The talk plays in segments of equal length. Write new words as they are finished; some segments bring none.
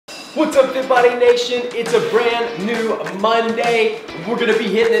What's up, Fit Body Nation? It's a brand new Monday. We're gonna be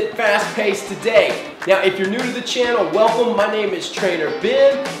hitting it fast paced today. Now, if you're new to the channel, welcome. My name is Trainer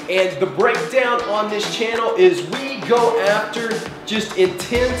Ben, and the breakdown on this channel is we go after just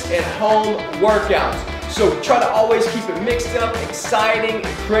intense at home workouts. So try to always keep it mixed up, exciting,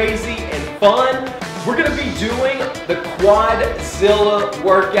 crazy, and fun. We're gonna be doing the Quadzilla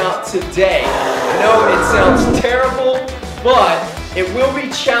workout today. I know it sounds terrible, but it will be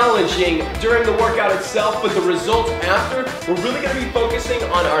challenging during the workout itself, but the results after, we're really gonna be focusing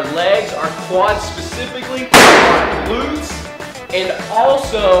on our legs, our quads specifically, our glutes, and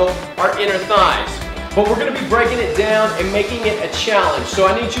also our inner thighs. But we're gonna be breaking it down and making it a challenge. So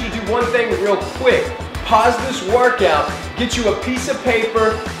I need you to do one thing real quick. Pause this workout, get you a piece of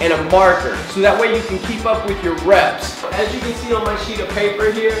paper and a marker, so that way you can keep up with your reps. As you can see on my sheet of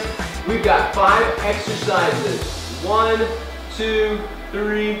paper here, we've got 5 exercises. 1, 2,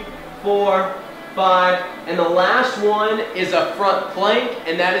 3, 4, 5, and the last one is a front plank,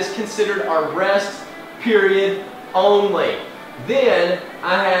 and that is considered our rest period only. Then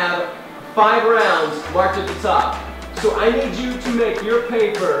I have 5 rounds marked at the top. So I need you to make your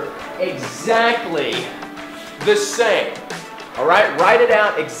paper exactly the same. All right, write it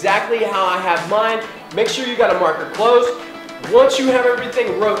out exactly how I have mine. Make sure you got a marker close. Once you have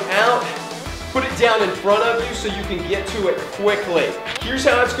everything wrote out, put it down in front of you so you can get to it quickly. Here's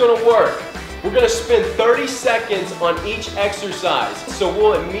how it's gonna work. We're gonna spend 30 seconds on each exercise. So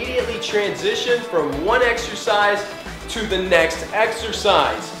we'll immediately transition from one exercise to the next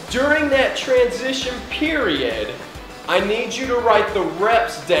exercise. During that transition period, I need you to write the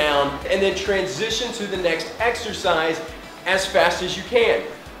reps down and then transition to the next exercise as fast as you can.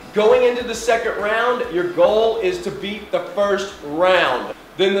 Going into the second round, your goal is to beat the first round.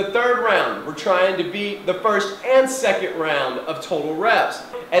 Then the third round, we're trying to beat the first and second round of total reps.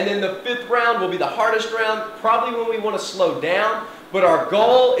 And then the 5th round will be the hardest round, probably when we want to slow down, but our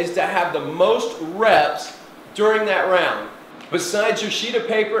goal is to have the most reps during that round. Besides your sheet of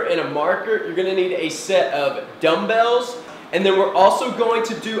paper and a marker, you're gonna need a set of dumbbells, and then we're also going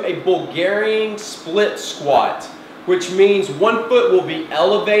to do a Bulgarian split squat, which means one foot will be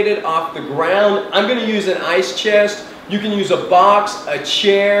elevated off the ground. I'm gonna use an ice chest. You can use a box, a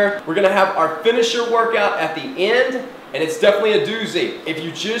chair. We're gonna have our finisher workout at the end, and it's definitely a doozy. If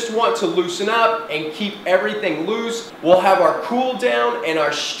you just want to loosen up and keep everything loose, we'll have our cool down and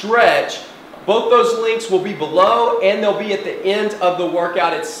our stretch. Both those links will be below, and they'll be at the end of the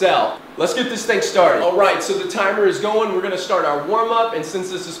workout itself. Let's get this thing started. All right, so the timer is going. We're gonna start our warm-up, and since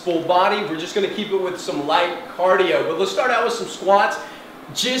this is full body, we're just gonna keep it with some light cardio. But let's start out with some squats,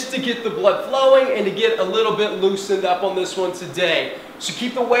 just to get the blood flowing and to get a little bit loosened up on this one today. So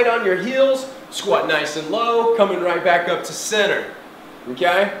keep the weight on your heels, squat nice and low, coming right back up to center,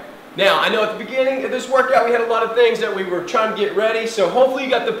 okay? Now, I know at the beginning of this workout, we had a lot of things that we were trying to get ready, so hopefully you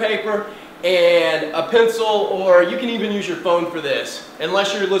got the paper and a pencil, or you can even use your phone for this,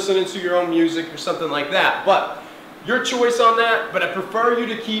 unless you're listening to your own music or something like that. But your choice on that, but I prefer you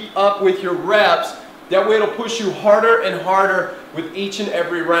to keep up with your reps. That way it'll push you harder and harder with each and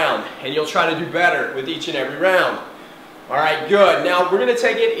every round, and you'll try to do better with each and every round. All right, good. Now we're gonna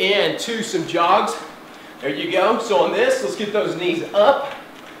take it into some jogs. There you go. So on this, let's get those knees up.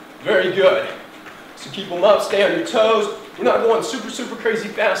 Very good. So keep them up, stay on your toes. We're not going super crazy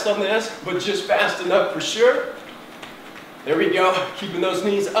fast on this, but just fast enough for sure. There we go, keeping those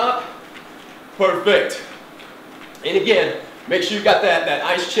knees up. Perfect. And again, make sure you got that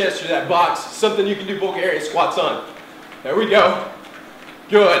ice chest or that box, something you can do Bulgarian squats on. There we go.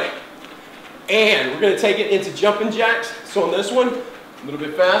 Good. And we're gonna take it into jumping jacks. So on this one, a little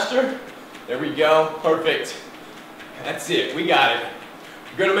bit faster. There we go, perfect. That's it, we got it.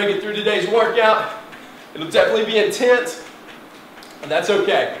 We're gonna make it through today's workout. It'll definitely be intense, and that's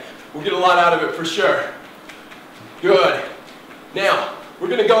okay. We'll get a lot out of it for sure. Good. Now, we're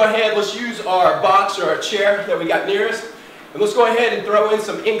gonna go ahead, let's use our box or our chair that we got near us, and let's go ahead and throw in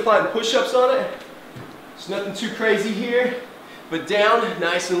some incline push-ups on it. It's nothing too crazy here, but down,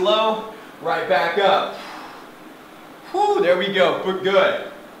 nice and low, right back up. Whew, there we go,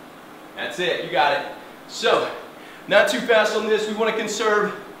 good. That's it, you got it. So, not too fast on this, we wanna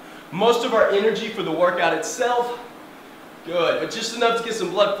conserve most of our energy for the workout itself. Good, but just enough to get some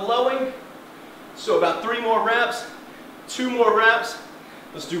blood flowing. So about 3 more reps, 2 more reps.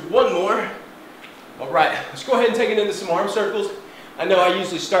 Let's do 1 more. All right, let's go ahead and take it into some arm circles. I know I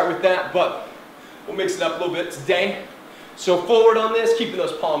usually start with that, but we'll mix it up a little bit today. So forward on this, keeping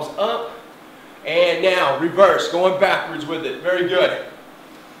those palms up. And now reverse, going backwards with it. Very good.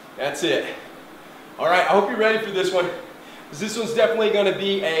 That's it. All right, I hope you're ready for this one. because this one's definitely going to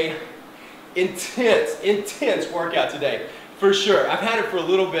be a intense workout today, for sure. I've had it for a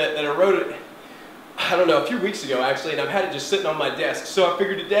little bit, and I wrote it, I don't know, a few weeks ago actually, and I've had it just sitting on my desk. So I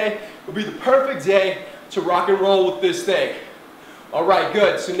figured today would be the perfect day to rock and roll with this thing. All right,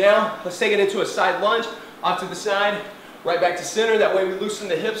 good. So now let's take it into a side lunge, off to the side, right back to center. That way we loosen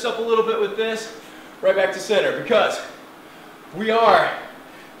the hips up a little bit with this, right back to center, because we are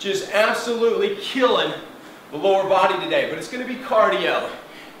just absolutely killing the lower body today. But it's going to be cardio.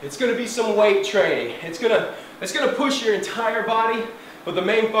 It's going to be some weight training. It's going to push your entire body, but the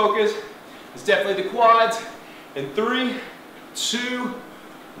main focus is definitely the quads. In 3, 2,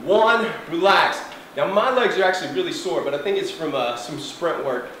 1, relax. Now my legs are actually really sore, but I think it's from some sprint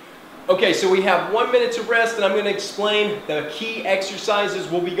work. Okay, so we have 1 minute to rest, and I'm going to explain the key exercises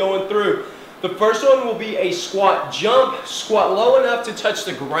we'll be going through. The first one will be a squat jump. Squat low enough to touch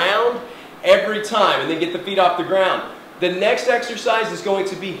the ground every time, and then get the feet off the ground. The next exercise is going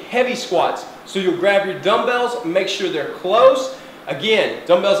to be heavy squats. So you'll grab your dumbbells, make sure they're close. Again,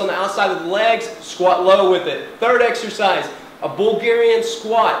 dumbbells on the outside of the legs, squat low with it. Third exercise, a Bulgarian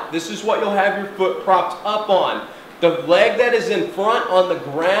squat. This is what you'll have your foot propped up on. The leg that is in front on the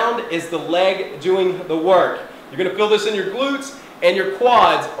ground is the leg doing the work. You're going to feel this in your glutes and your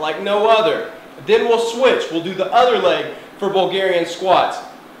quads like no other. Then we'll switch. We'll do the other leg for Bulgarian squats.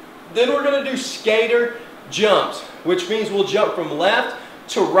 Then we're going to do skater jumps, which means we'll jump from left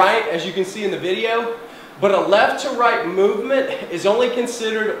to right, as you can see in the video. But a left to right movement is only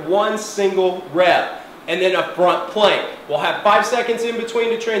considered one single rep. And then a front plank. We'll have 5 seconds in between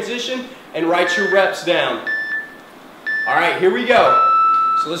the transition, and write your reps down. All right, here we go.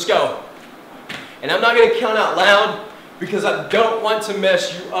 So let's go. And I'm not going to count out loud because I don't want to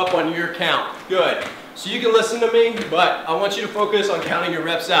mess you up on your count. Good. So you can listen to me, but I want you to focus on counting your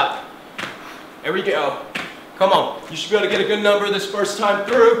reps out. There we go. Come on. You should be able to get a good number this first time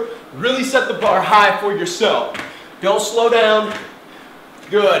through. Really set the bar high for yourself. Don't slow down.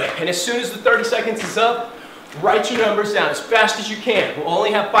 Good. And as soon as the 30 seconds is up, write your numbers down as fast as you can. We'll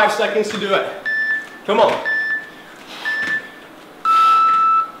only have 5 seconds to do it. Come on.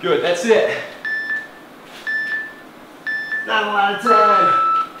 Good. That's it. Not a lot of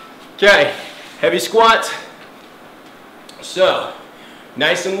time. Okay. Heavy squats. So,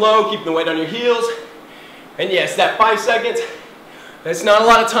 nice and low. Keep the weight on your heels. And yes, that 5 seconds, that's not a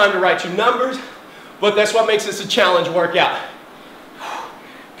lot of time to write your numbers, but that's what makes this a challenge workout.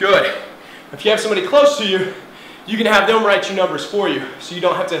 Good. If you have somebody close to you, you can have them write your numbers for you, so you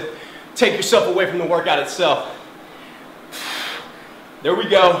don't have to take yourself away from the workout itself. There we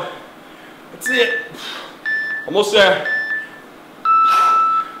go. That's it. Almost there.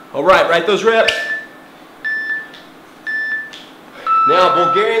 All right, write those reps. Now,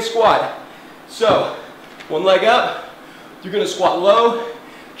 Bulgarian squat. So, one leg up. You're going to squat low.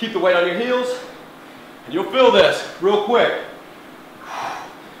 Keep the weight on your heels. And you'll feel this real quick.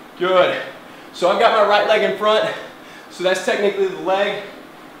 Good. So I've got my right leg in front. So that's technically the leg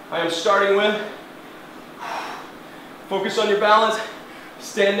I am starting with. Focus on your balance.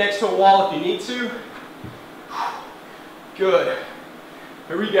 Stand next to a wall if you need to. Good.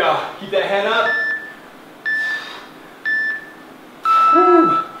 Here we go. Keep that head up.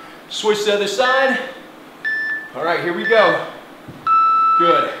 Woo. Switch to the other side. All right, here we go.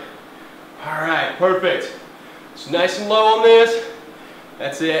 Good. All right, perfect. So nice and low on this.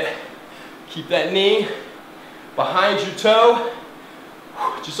 That's it. Keep that knee behind your toe,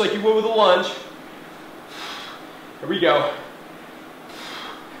 just like you would with a lunge. Here we go.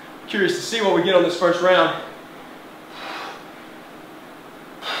 Curious to see what we get on this first round.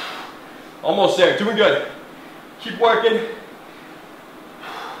 Almost there, doing good. Keep working.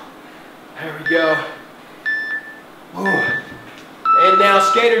 There we go. Ooh. And now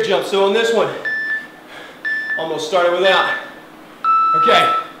skater jump. So on this one, almost started without.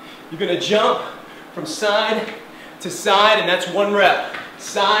 Okay, you're gonna jump from side to side, and that's 1 rep.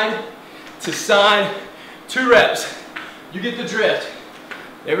 Side to side, 2 reps. You get the drift.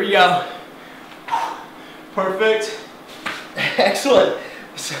 There we go. Perfect. Excellent.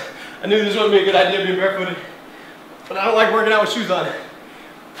 I knew this wouldn't be a good idea being barefooted, but I don't like working out with shoes on.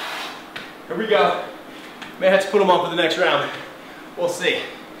 Here we go. May have to put them on for the next round. We'll see.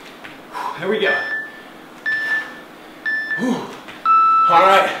 Here we go. All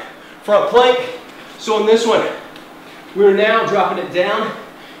right, front plank. So on this one, we're now dropping it down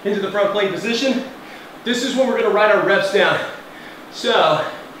into the front plank position. This is when we're gonna write our reps down. So,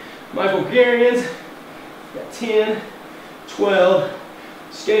 my Bulgarians, got 10, 12,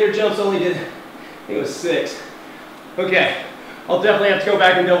 skater jumps only did, I think it was 6. Okay, I'll definitely have to go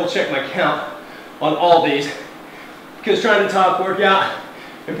back and double check my count on all these. because trying to talk, work out,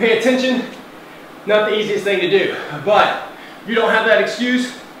 and pay attention, not the easiest thing to do. But you don't have that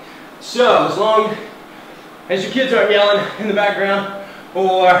excuse, so as long as your kids aren't yelling in the background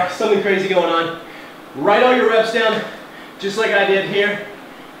or something crazy going on, write all your reps down, just like I did here.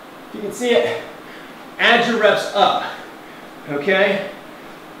 If you can see it, add your reps up, okay?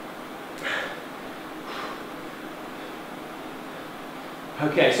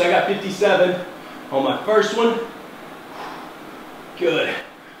 Okay, so I got 57 on my first one. Good.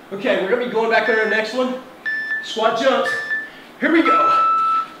 Okay, we're gonna be going back on our next one. Squat jumps. Here we go.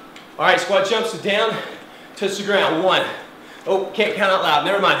 All right, squat jumps, so down, touch the ground. 1. Oh, can't count out loud,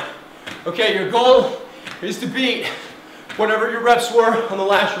 never mind. Okay, your goal is to beat whatever your reps were on the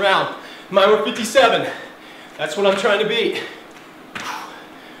last round. Mine were 57. That's what I'm trying to beat.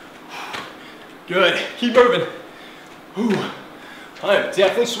 Good, keep moving. Ooh. I am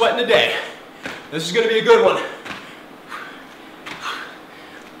definitely sweating today. This is gonna be a good one.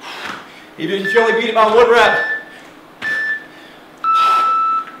 Even if you only beat it by 1 rep.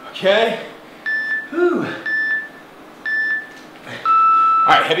 Okay. Whew. All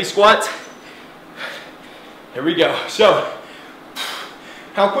right, heavy squats. Here we go. So,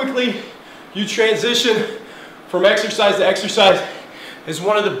 how quickly you transition from exercise to exercise is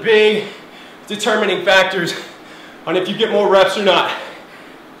one of the big determining factors on if you get more reps or not.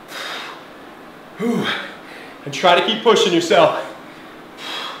 Whew. And try to keep pushing yourself.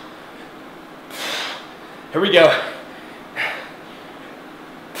 Here we go.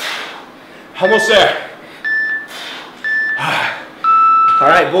 Almost there. All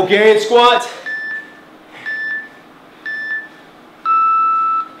right, Bulgarian squat.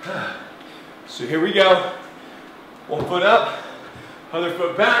 So here we go. 1 foot up, other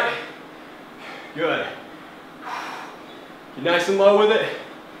foot back. Good. Get nice and low with it.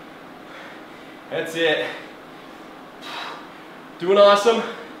 That's it. Doing awesome.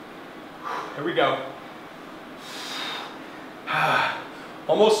 Here we go.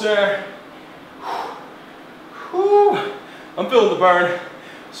 Almost there. Whew. I'm feeling the burn,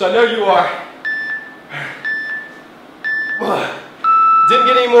 so I know you are. Didn't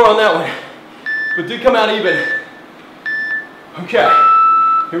get any more on that one, but did come out even. Okay,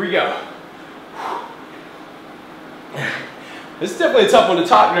 here we go. This is definitely a tough one to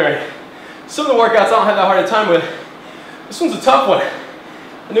talk during. Some of the workouts I don't have that hard a time with. This one's a tough one.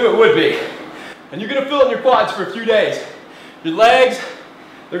 I knew it would be. And you're gonna feel it in your quads for a few days. Your legs,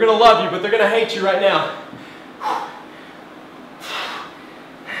 they're gonna love you, but they're gonna hate you right now.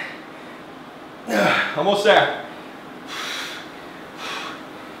 Almost there.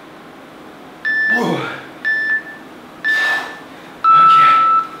 Okay.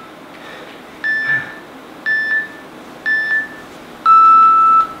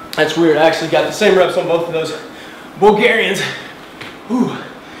 That's weird. I actually got the same reps on both of those Bulgarians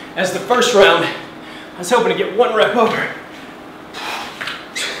as the first round. I was hoping to get 1 rep over.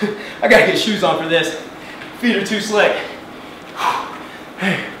 I gotta get shoes on for this. Feet are too slick.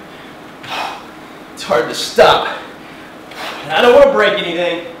 It's hard to stop. I don't want to break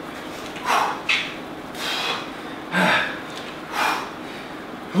anything.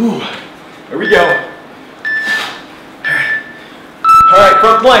 Here we go. All right,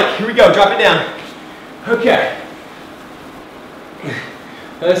 front plank. Here we go. Drop it down. Okay.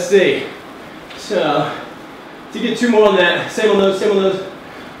 Let's see. So, to get 2 more on that. Same on those, same on those.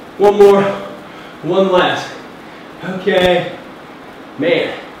 1 more, 1 less. Okay.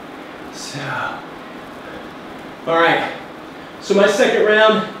 Man. So, all right. So my second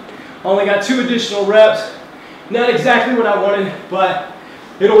round, I only got 2 additional reps. Not exactly what I wanted, but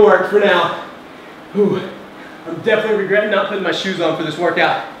it'll work for now. Whew. I'm definitely regretting not putting my shoes on for this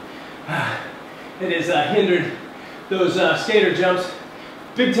workout. It has hindered those skater jumps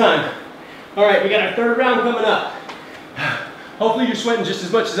big time. All right, we got our 3rd round coming up. Hopefully you're sweating just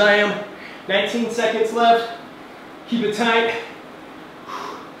as much as I am. 19 seconds left. Keep it tight.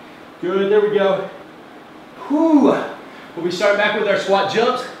 Good, there we go. Whew. We'll be starting back with our squat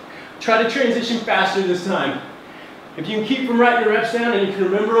jumps. Try to transition faster this time. If you can keep from writing your reps down and you can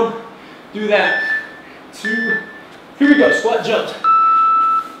remember them, do that. 2, here we go, squat jumps.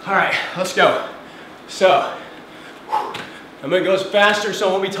 All right, let's go. So, I'm gonna go faster so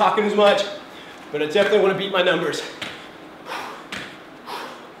I won't be talking as much, but I definitely wanna beat my numbers.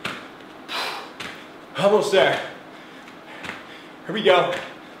 Almost there. Here we go.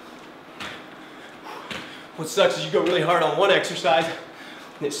 What sucks is you go really hard on one exercise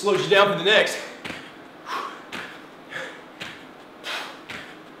and it slows you down for the next.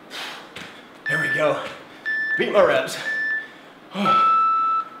 There we go. Beat my reps.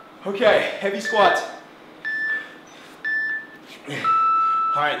 Okay, heavy squats.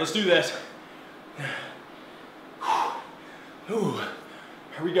 All right, let's do this. Ooh,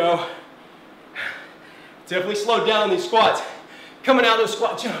 here we go. Definitely slowed down on these squats. Coming out of those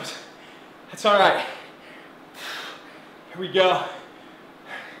squat jumps. That's all right. Here we go.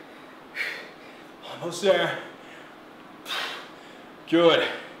 Almost there. Good.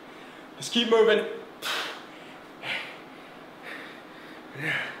 Let's keep moving.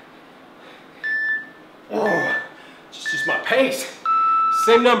 Oh, just my pace.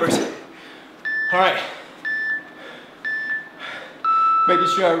 Same numbers. All right. Making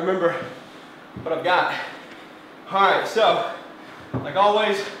sure I remember what I've got. All right, so like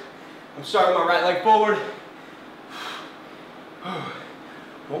always, I'm starting my right leg forward.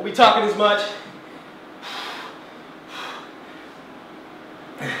 Won't be talking as much.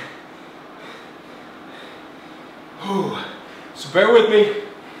 So bear with me.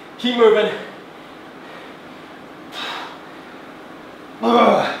 Keep moving.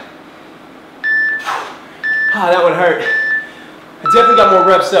 That one hurt. I definitely got more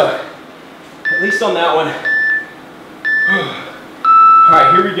reps though. At least on that one.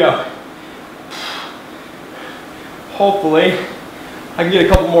 Alright, here we go. Hopefully, I can get a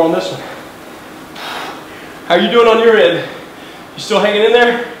couple more on this one. How are you doing on your end? You still hanging in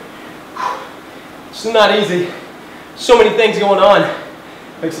there? It's not easy. So many things going on.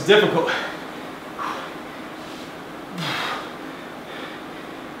 Makes it difficult.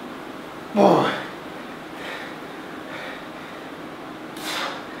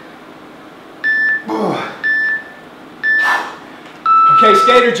 Okay,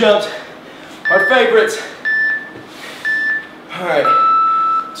 skater jumps, our favorites. All right,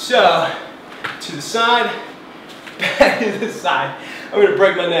 so to the side, back to the side. I'm gonna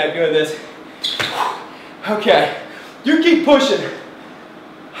break my neck doing this. Okay, you keep pushing.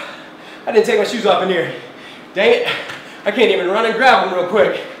 I didn't take my shoes off in here. Dang it, I can't even run and grab them real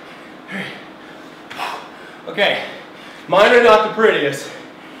quick. Okay, mine are not the prettiest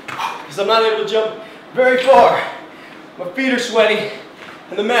because I'm not able to jump very far. My feet are sweaty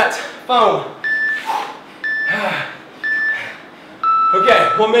and the mat's foam.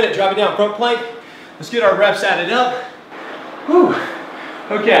 Okay, 1 minute, drop it down, front plank. Let's get our reps added up. Whew.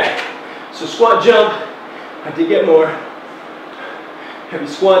 Okay, so squat jump, I did get more. Heavy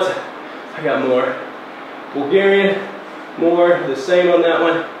squats, I got more. Bulgarian, more, the same on that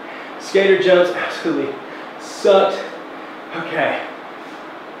one. Skater jumps, absolutely sucked. Okay,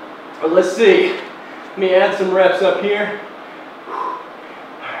 well, let's see. Let me add some reps up here.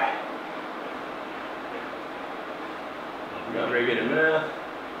 Alright. I'm not very good at math.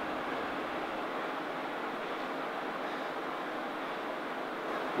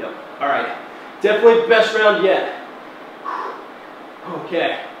 Yep, alright. Definitely the best round yet.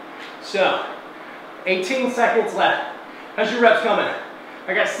 Okay, so 18 seconds left. How's your reps coming?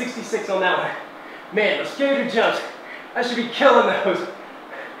 I got 66 on that one. Man, those skater jumps, I should be killing those.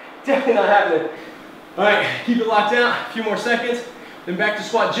 Definitely not happening. All right, keep it locked down, a few more seconds, then back to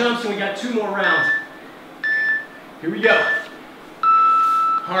squat jumps, and we got 2 more rounds. Here we go.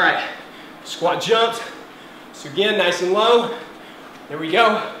 All right, squat jumps. So again, nice and low. There we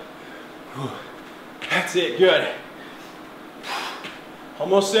go. That's it, good.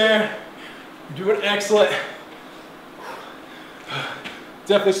 Almost there. You're doing excellent.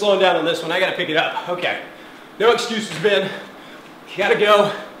 Definitely slowing down on this one. I gotta pick it up. Okay. No excuses, Ben. You gotta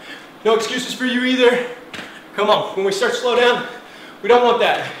go. No excuses for you either. Come on, when we start to slow down, we don't want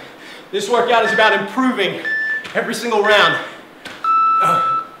that. This workout is about improving every single round.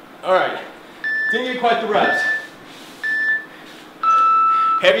 All right, didn't get quite the reps.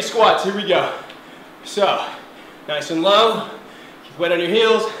 Heavy squats, here we go. So, nice and low, keep weight on your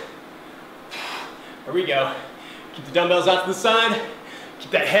heels. There we go. Keep the dumbbells out to the side.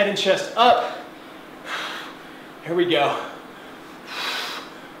 Keep that head and chest up. Here we go.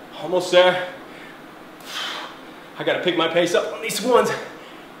 Almost there. I gotta pick my pace up on these ones.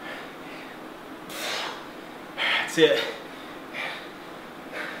 That's it.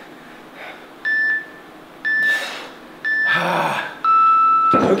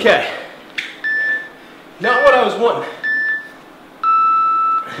 Okay. Not what I was wanting.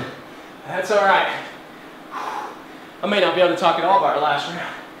 That's all right. I may not be able to talk at all about our last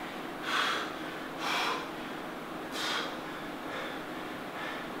round.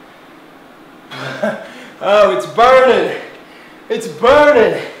 Oh, it's burning. It's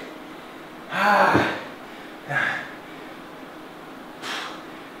burning.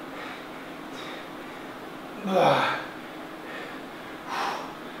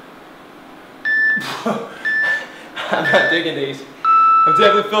 I'm not digging these. I'm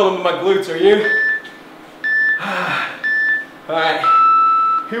definitely filling them with my glutes, are you? All right.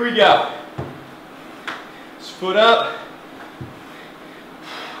 Here we go. Foot up.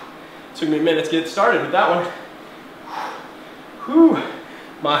 Took me a minute to get started with that one. Whew.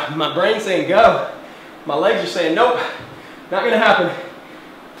 My brain's saying go. My legs are saying nope, not gonna happen.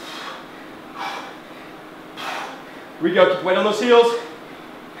 Here we go, keep weight on those heels.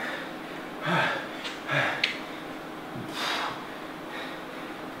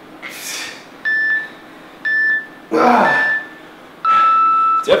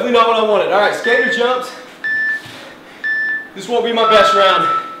 Definitely not what I wanted. All right, skater jumps. This won't be my best round,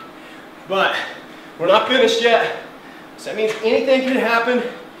 but we're not finished yet. So that means anything can happen.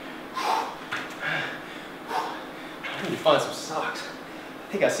 I need to find some socks.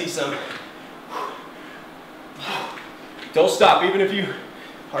 I think I see some. Don't stop, even if you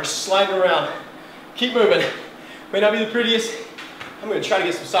are sliding around. Keep moving. May not be the prettiest. I'm gonna try to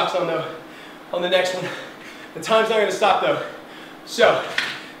get some socks on though, on the next one. The time's not gonna stop though. So,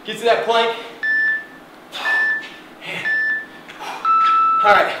 get to that plank.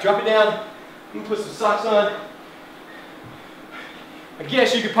 All right, drop it down. I'm gonna put some socks on. I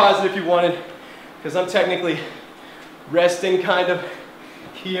guess you could pause it if you wanted, because I'm technically resting kind of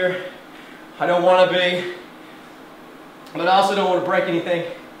here. I don't want to be, but I also don't want to break anything.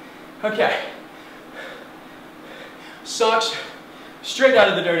 Okay. Socks straight out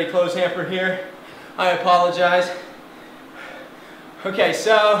of the dirty clothes hamper here. I apologize. Okay,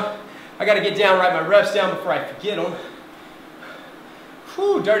 so I got to get down, write my reps down before I forget them.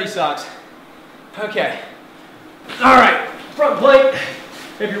 Whew, dirty socks. Okay. All right, front plank.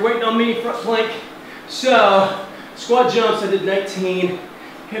 If you're waiting on me, front plank. So, squat jumps, I did 19.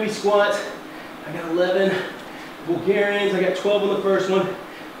 Heavy squats, I got 11. Bulgarians, I got 12 on the first one.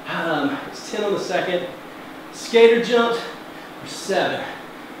 It's 10 on the second. Skater jumps, 7.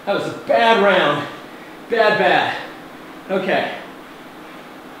 That was a bad round. Bad. Okay.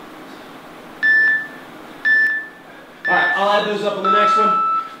 All right, I'll add those up on the next one.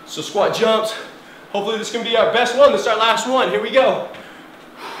 So squat jumps. Hopefully this is going to be our best one. This is our last one. Here we go.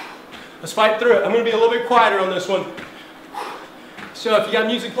 Let's fight through it. I'm going to be a little bit quieter on this one. So if you got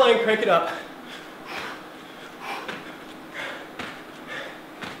music playing, crank it up.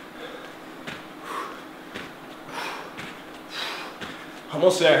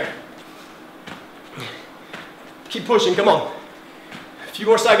 Almost there. Keep pushing, come on. A few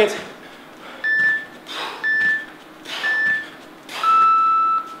more seconds.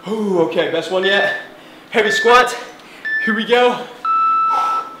 Ooh, okay, best one yet. Heavy squats. Here we go.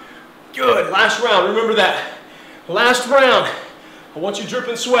 Good, last round, remember that. Last round. I want you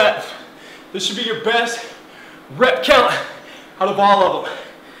dripping sweat. This should be your best rep count out of all of them.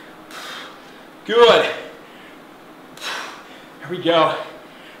 Good. Here we go.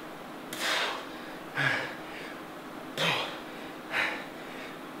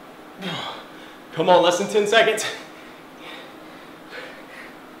 Come on, less than 10 seconds.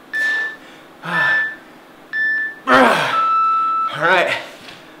 All right.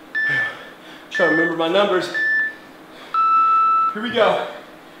 Try to remember my numbers. Here we go.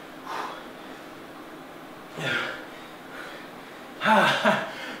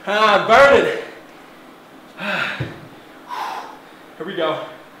 I'm burning. Here we go.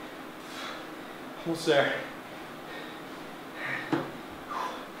 Almost there.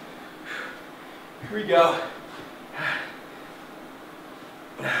 Here we go.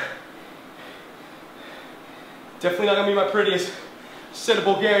 Definitely not gonna be my prettiest set of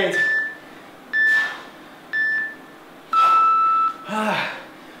Bulgarians.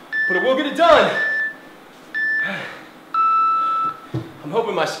 But it will get it done. I'm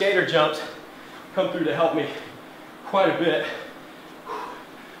hoping my skater jumps come through to help me quite a bit.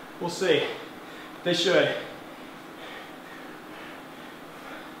 We'll see. They should.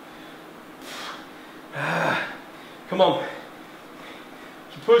 Come on.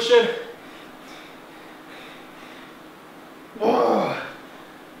 Keep pushing. No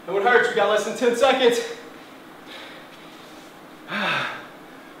one hurts. We got less than 10 seconds.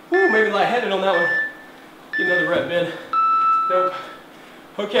 Ooh, maybe lightheaded on that one. Get another rep in. Nope.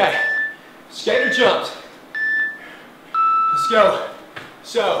 Okay. Skater jumps. Let's go.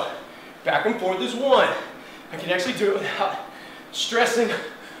 So, back and forth is 1. I can actually do it without stressing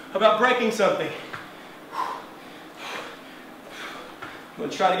about breaking something. I'm going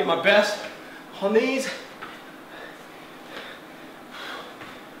to try to get my best on these.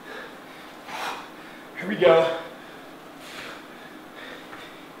 Here we go.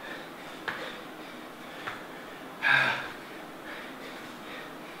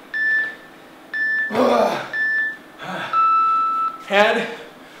 Had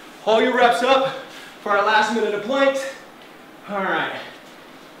all your reps up for our last minute of planks. All right.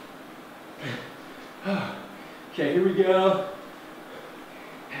 Okay, here we go.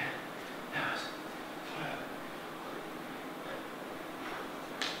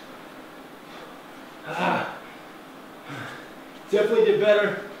 Definitely did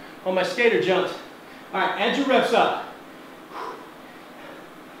better on my skater jumps. All right, add your reps up.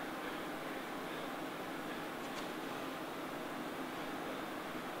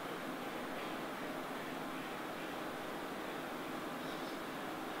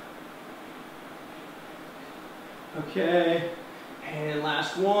 Okay, and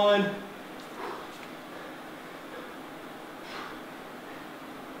last one.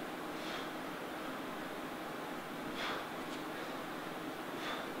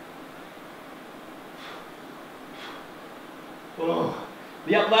 Oh.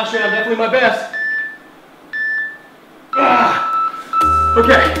 Yep, last round, definitely my best.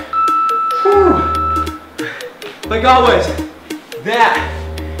 Okay. Whew. Like always,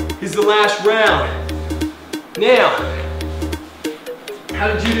 that is the last round. Now,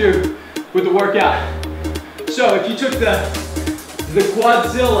 how did you do with the workout? So if you took the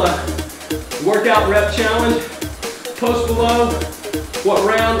Quadzilla workout rep challenge, post below what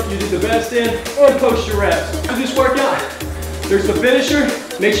round you did the best in and post your reps. For this workout, there's the finisher.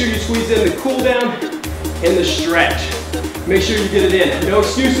 Make sure you squeeze in the cool down and the stretch. Make sure you get it in. No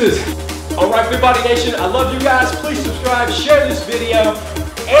excuses. All right, Fit Body Nation, I love you guys. Please subscribe, share this video,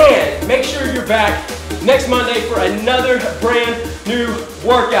 and make sure you're back next Monday for another brand new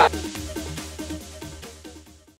workout.